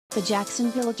The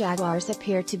Jacksonville Jaguars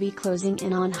appear to be closing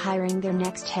in on hiring their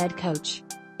next head coach.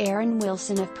 Aaron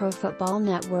Wilson of Pro Football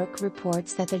Network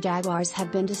reports that the Jaguars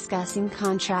have been discussing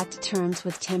contract terms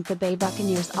with Tampa Bay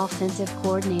Buccaneers offensive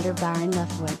coordinator Byron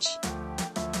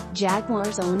Leftwich.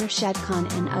 Jaguars owner Shad Khan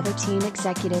and other team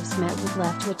executives met with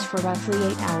Leftwich for roughly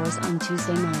 8 hours on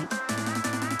Tuesday night.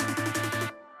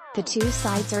 The two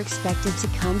sides are expected to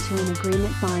come to an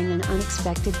agreement barring an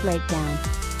unexpected breakdown.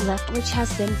 Leftwich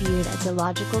has been viewed as a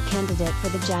logical candidate for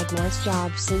the Jaguars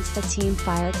job since the team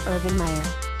fired Urban Meyer.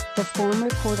 The former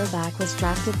quarterback was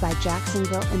drafted by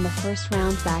Jacksonville in the first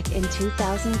round back in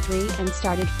 2003 and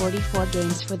started 44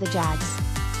 games for the Jags.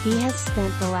 He has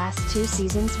spent the last 2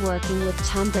 seasons working with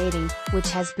Tom Brady, which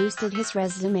has boosted his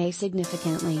resume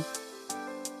significantly.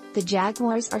 The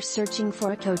Jaguars are searching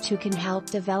for a coach who can help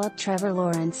develop Trevor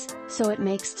Lawrence, so it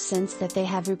makes sense that they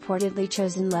have reportedly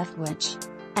chosen Leftwich.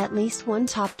 At least one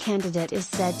top candidate is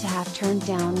said to have turned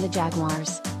down the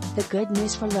Jaguars. The good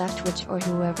news for Leftwich or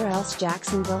whoever else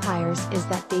Jacksonville hires is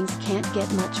that things can't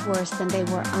get much worse than they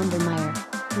were under Meyer.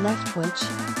 Leftwich,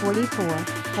 44,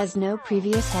 has no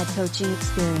previous head coaching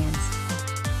experience.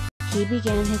 He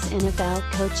began his NFL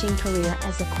coaching career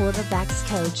as a quarterbacks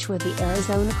coach with the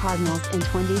Arizona Cardinals in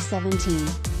 2017.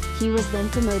 He was then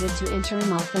promoted to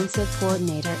interim offensive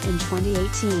coordinator in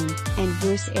 2018, and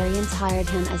Bruce Arians hired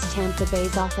him as Tampa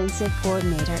Bay's offensive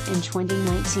coordinator in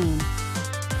 2019.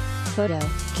 Photo,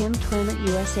 Kim Clement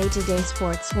USA Today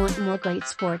Sports. Want more great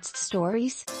sports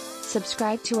stories?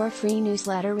 Subscribe to our free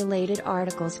newsletter. Related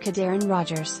articles. Could Aaron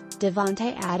Rodgers,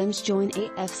 Davante Adams join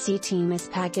AFC team as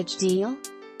package deal?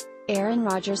 Aaron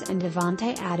Rodgers and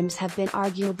Davante Adams have been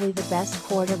arguably the best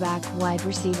quarterback wide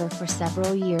receiver for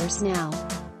several years now.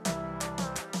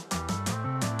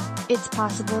 It's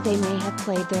possible they may have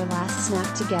played their last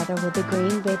snap together with the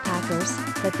Green Bay Packers,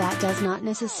 but that does not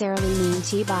necessarily mean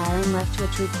Byron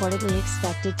Leftwich reportedly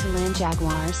expected to land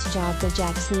Jaguars job. The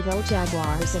Jacksonville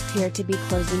Jaguars appear to be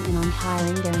closing in on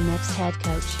hiring their next head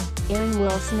coach. Aaron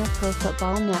Wilson of Pro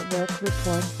Football Network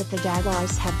reports that the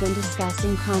Jaguars have been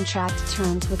discussing contract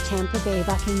terms with Tampa Bay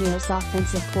Buccaneers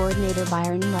offensive coordinator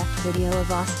Byron Leftwich. Video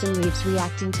of Austin Reeves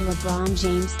reacting to LeBron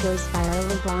James goes viral.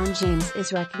 LeBron James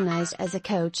is recognized as a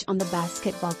coach on the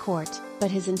basketball court,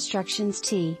 but his instructions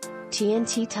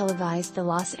TNT televised the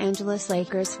Los Angeles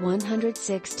Lakers'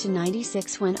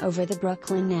 106-96 win over the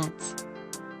Brooklyn Nets.